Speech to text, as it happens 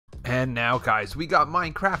And now guys, we got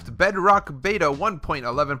Minecraft Bedrock Beta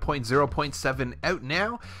 1.11.0.7 out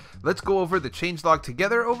now. Let's go over the changelog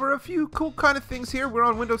together over a few cool kind of things here. We're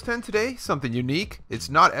on Windows 10 today, something unique. It's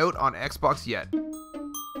not out on Xbox yet.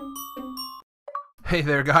 Hey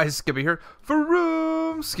there guys, Skippy here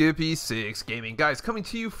from Skippy 6 Gaming. Guys, coming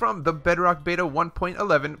to you from the Bedrock Beta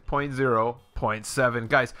 1.11.0.7.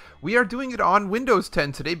 Guys, we are doing it on Windows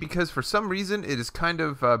 10 today because for some reason it is kind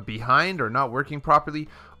of behind or not working properly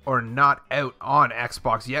or not out on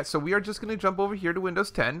Xbox yet. So we are just going to jump over here to Windows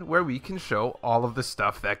 10 where we can show all of the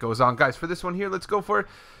stuff that goes on. Guys, for this one here, let's go for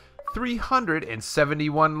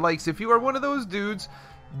 371 likes. If you are one of those dudes,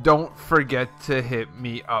 don't forget to hit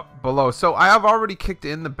me up below. So I have already kicked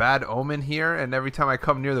in the bad omen here, and every time I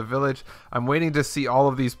come near the village, I'm waiting to see all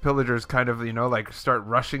of these pillagers kind of, you know, like start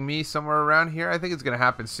rushing me somewhere around here. I think it's going to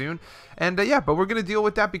happen soon. And yeah, but we're going to deal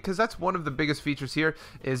with that because that's one of the biggest features here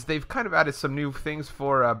is they've kind of added some new things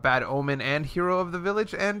for bad omen and hero of the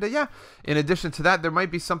village. And yeah, in addition to that, there might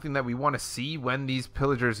be something that we want to see when these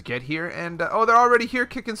pillagers get here. And oh, they're already here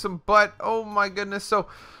kicking some butt. Oh my goodness. So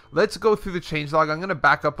let's go through the changelog. I'm going to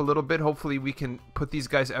back up a little bit. Hopefully we can put these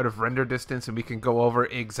guys out of render distance and we can go over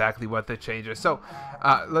exactly what the change is. So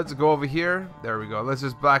let's go over here. There we go. Let's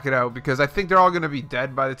just black it out because I think they're all going to be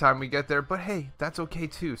dead by the time we get there. But hey, that's okay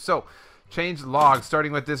too. So change log,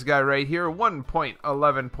 starting with this guy right here,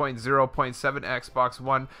 1.11.0.7 Xbox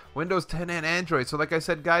One, Windows 10 and Android. So like I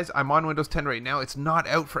said, guys, I'm on Windows 10 right now. It's not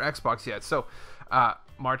out for Xbox yet. So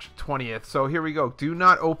March 20th. So here we go. Do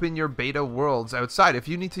not open your beta worlds outside. If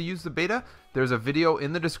you need to use the beta, there's a video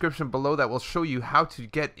in the description below that will show you how to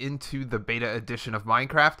get into the beta edition of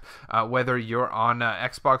Minecraft, whether you're on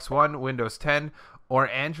Xbox One, Windows 10, or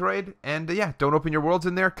Android. And yeah, don't open your worlds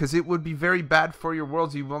in there because it would be very bad for your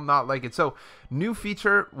worlds. You will not like it. So new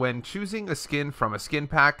feature: when choosing a skin from a skin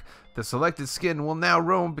pack, the selected skin will now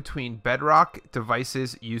roam between Bedrock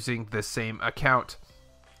devices using the same account.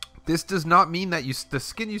 This does not mean that the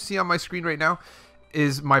skin you see on my screen right now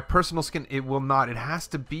is my personal skin. It will not. It has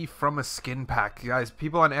to be from a skin pack. Guys,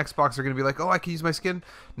 people on Xbox are going to be like, oh, I can use my skin.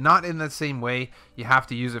 Not in that same way. You have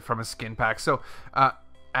to use it from a skin pack. So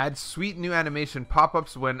add sweet new animation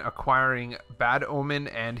pop-ups when acquiring Bad Omen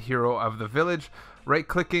and Hero of the Village.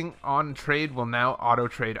 Right-clicking on trade will now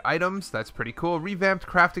auto-trade items. That's pretty cool. Revamped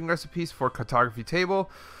crafting recipes for cartography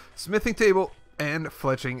table, smithing table, and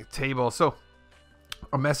fletching table. So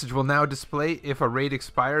a message will now display if a raid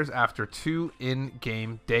expires after 2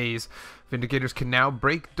 in-game days. Vindicators can now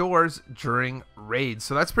break doors during raids.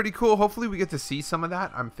 So that's pretty cool. Hopefully we get to see some of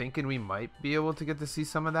that. I'm thinking we might be able to get to see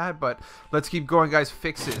some of that. But let's keep going, guys.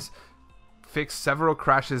 Fixes. Fix several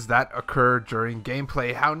crashes that occur during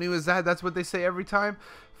gameplay. How new is that? That's what they say every time.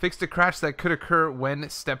 Fixed a crash that could occur when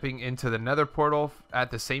stepping into the nether portal at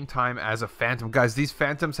the same time as a phantom. Guys, these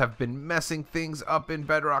phantoms have been messing things up in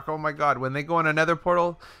Bedrock. Oh my god, when they go in a nether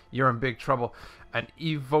portal, you're in big trouble. An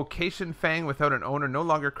evocation fang without an owner no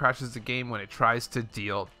longer crashes the game when it tries to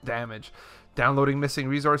deal damage. Downloading missing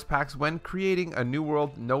resource packs when creating a new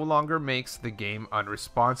world no longer makes the game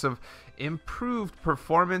unresponsive. Improved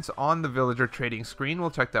performance on the villager trading screen.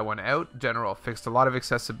 We'll check that one out. General fixed a lot of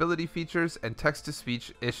accessibility features and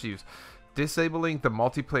text-to-speech issues. Disabling the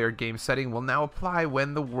multiplayer game setting will now apply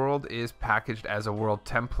when the world is packaged as a world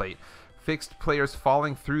template. Fixed players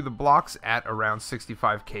falling through the blocks at around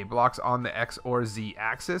 65k blocks on the X or Z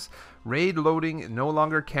axis. Raid loading no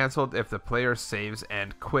longer cancelled if the player saves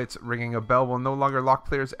and quits. Ringing a bell will no longer lock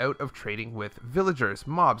players out of trading with villagers.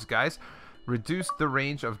 Mobs, guys. Reduce the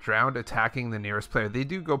range of drowned attacking the nearest player. They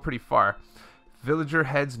do go pretty far. Villager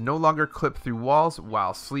heads no longer clip through walls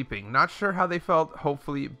while sleeping. Not sure how they felt.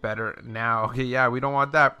 Hopefully better now. Okay, yeah, we don't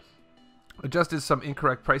want that. Adjusted some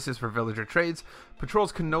incorrect prices for villager trades.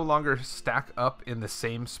 Patrols can no longer stack up in the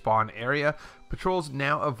same spawn area. Patrols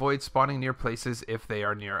now avoid spawning near places if they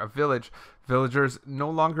are near a village. Villagers no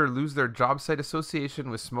longer lose their job site association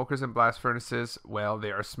with smokers and blast furnaces while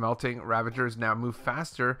they are smelting. Ravagers now move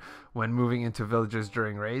faster when moving into villages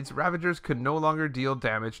during raids. Ravagers could no longer deal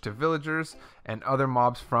damage to villagers and other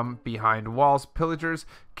mobs from behind walls. Pillagers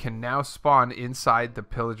can now spawn inside the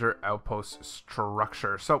pillager outpost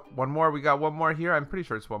structure. So one more. We got one more here. I'm pretty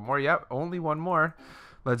sure it's one more. Yep, only one more.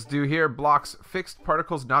 Let's do here. Blocks. Fixed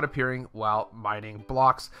particles not appearing while mining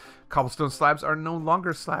blocks. Cobblestone slabs are no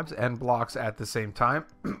longer slabs and blocks at the same time.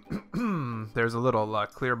 There's a little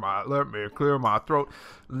let me clear my throat.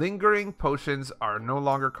 Lingering potions are no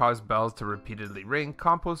longer cause bells to repeatedly ring.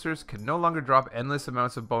 Composters can no longer drop endless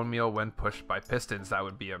amounts of bone meal when pushed by pistons. That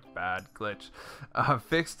would be a bad glitch.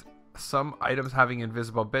 Fixed some items having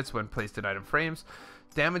invisible bits when placed in item frames.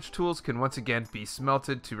 Damage tools can once again be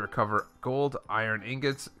smelted to recover gold, iron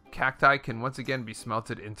ingots. cacti can once again be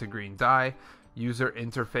smelted into green dye. User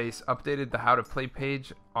interface updated the how to play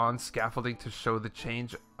page on scaffolding to show the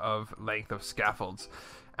change of length of scaffolds.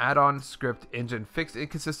 Add-on script engine fixed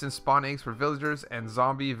inconsistent spawn eggs for villagers and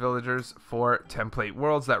zombie villagers for template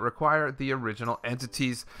worlds that require the original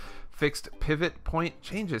entities. Fixed pivot point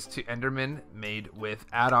changes to Enderman made with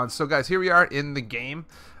add-ons. So guys, here we are in the game.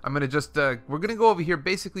 I'm gonna just we're gonna go over here.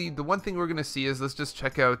 Basically, the one thing we're gonna see is, let's just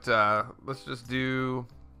check out. Let's just do.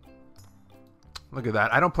 Look at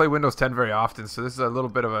that. I don't play Windows 10 very often, so this is a little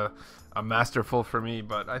bit of a masterful for me.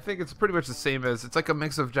 But I think it's pretty much the same as, it's like a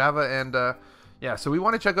mix of Java and yeah. So we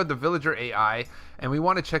want to check out the villager AI, and we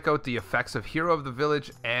want to check out the effects of Hero of the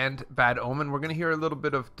Village and Bad Omen. We're gonna hear a little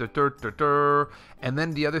bit of and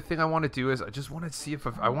then the other thing I want to do is, I just want to see if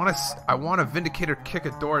I want a Vindicator kick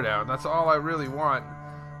a door down. That's all I really want.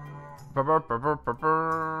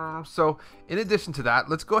 So in addition to that,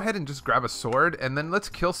 let's go ahead and just grab a sword, and then let's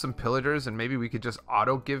kill some pillagers, and maybe we could just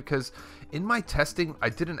auto give, because in my testing I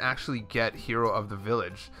didn't actually get Hero of the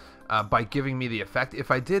Village by giving me the effect.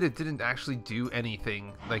 If I did, it didn't actually do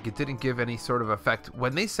anything. Like, it didn't give any sort of effect.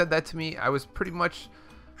 When they said that to me, I was pretty much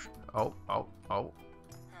oh.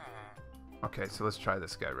 Okay, so let's try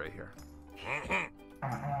this guy right here.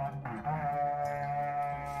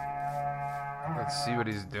 Let's see what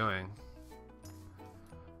he's doing.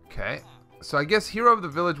 Okay, so I guess Hero of the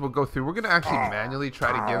Village will go through. We're gonna actually manually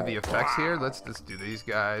try to give the effects here. Let's do these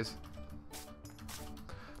guys.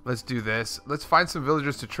 Let's do this. Let's find some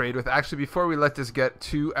villagers to trade with. Actually, before we let this get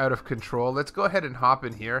too out of control, let's go ahead and hop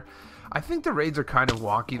in here. I think the raids are kind of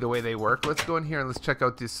wonky the way they work. Let's go in here and let's check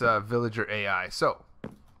out this villager AI. So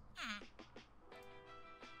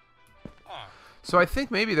I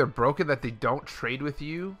think maybe they're broken, that they don't trade with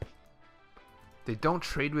you. They don't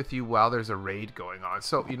trade with you while there's a raid going on.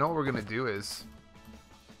 So, you know what we're going to do is,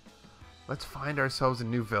 let's find ourselves a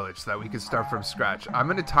new village so that we can start from scratch. I'm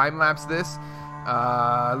going to time-lapse this.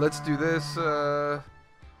 Let's do this.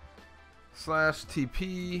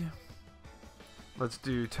 /TP. Let's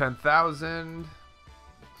do 10,000.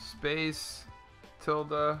 Space.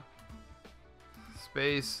 Tilde.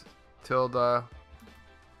 Space. Tilde.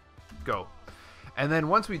 Go. And then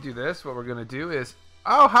once we do this, what we're going to do is,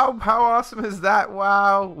 oh, how awesome is that?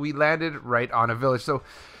 Wow, we landed right on a village. So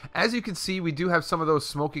as you can see, we do have some of those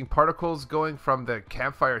smoking particles going from the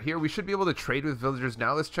campfire here. We should be able to trade with villagers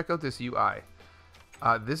now. Let's check out this UI.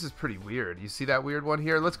 This is pretty weird. You see that weird one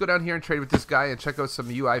here? Let's go down here and trade with this guy and check out some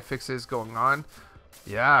UI fixes going on.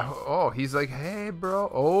 Yeah. Oh, he's like, hey, bro.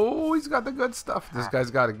 Oh, he's got the good stuff. This guy's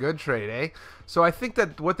got a good trade, eh? So I think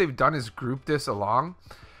that what they've done is group this along.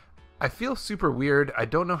 I feel super weird. I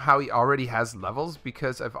don't know how he already has levels,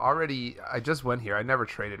 because I just went here. I never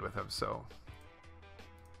traded with him, so.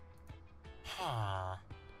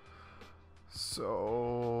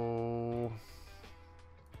 So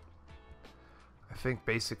I think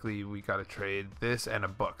basically we got to trade this and a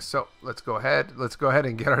book. So let's go ahead. Let's go ahead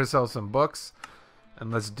and get ourselves some books,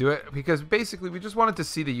 and let's do it, because basically we just wanted to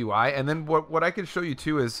see the UI. And then what I can show you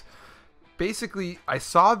too is, basically I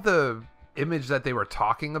saw the image that they were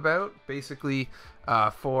talking about, basically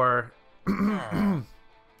for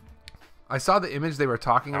I saw the image they were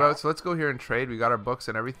talking about. So let's go here and trade. We got our books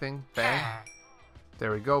and everything. Bang.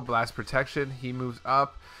 There we go. Blast protection. He moves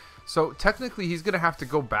up. So technically he's gonna have to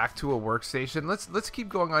go back to a workstation. Let's keep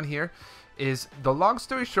going on here. Is the long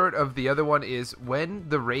story short of the other one is when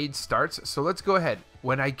the raid starts. So let's go ahead.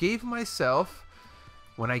 When I gave myself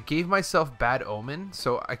Bad Omen,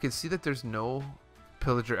 so I can see that there's no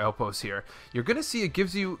pillager outposts here. You're gonna see it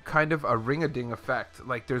gives you kind of a ring-a-ding effect,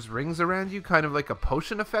 like there's rings around you, kind of like a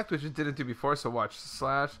potion effect, which it didn't do before. So watch,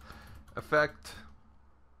 /effect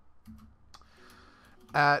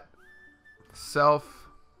at self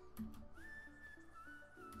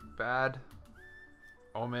Bad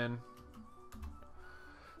Omen.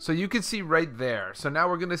 So you can see right there. So now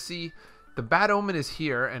we're gonna see the Bad Omen is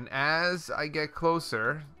here, and as I get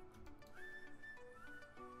closer,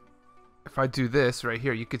 if I do this right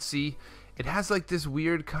here, you could see it has like this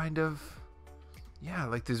weird kind of, yeah,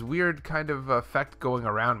 like this weird kind of effect going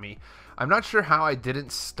around me. I'm not sure how I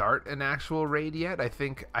didn't start an actual raid yet. I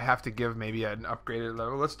think I have to give maybe an upgraded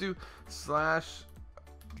level. Let's do /effect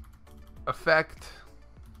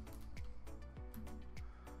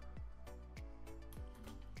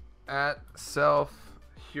at self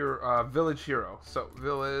hero, village hero. So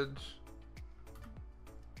village.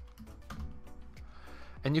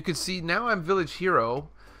 And you can see now I'm village hero,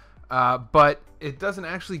 but it doesn't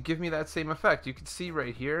actually give me that same effect. You can see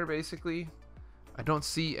right here, basically, I don't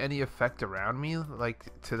see any effect around me, like,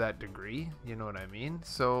 to that degree. You know what I mean?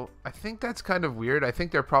 So I think that's kind of weird. I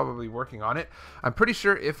think they're probably working on it. I'm pretty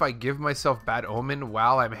sure if I give myself Bad Omen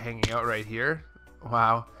while I'm hanging out right here.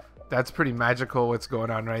 Wow. That's pretty magical what's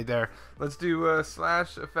going on right there. Let's do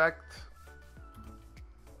slash effect.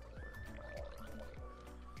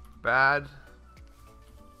 Bad.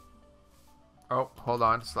 Oh, hold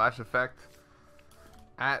on. Slash effect.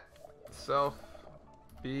 At self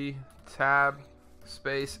B tab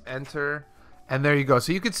space enter, and there you go.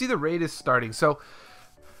 So you can see the raid is starting. So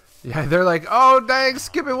yeah, they're like, oh dang,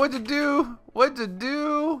 Skippy, what to do, what to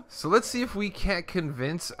do. So let's see if we can't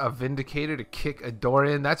convince a Vindicator to kick a door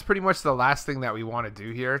in. That's pretty much the last thing that we want to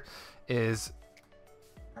do here is,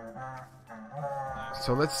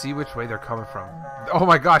 so let's see which way they're coming from. Oh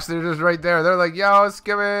my gosh, they're just right there. They're like, yo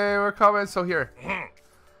Skippy, we're coming. So here,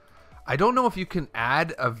 I don't know if you can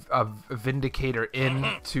add a Vindicator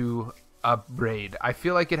into a raid. I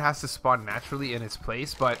feel like it has to spawn naturally in its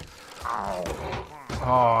place, but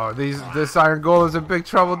oh, this Iron Golem's in big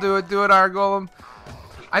trouble. Do it, Iron Golem.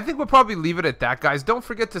 I think we'll probably leave it at that, guys. Don't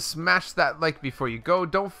forget to smash that like before you go.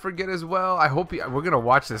 Don't forget as well, I hope we're gonna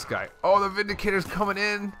watch this guy. Oh, the Vindicator's coming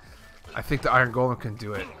in. I think the Iron Golem can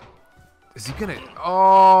do it. Is he gonna?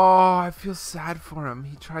 Oh, I feel sad for him.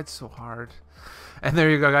 He tried so hard. And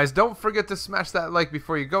there you go, guys. Don't forget to smash that like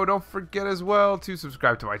before you go. Don't forget as well to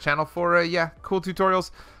subscribe to my channel for yeah, cool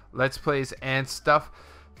tutorials, let's plays, and stuff.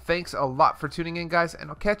 Thanks a lot for tuning in, guys, and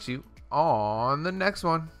I'll catch you on the next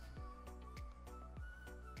one.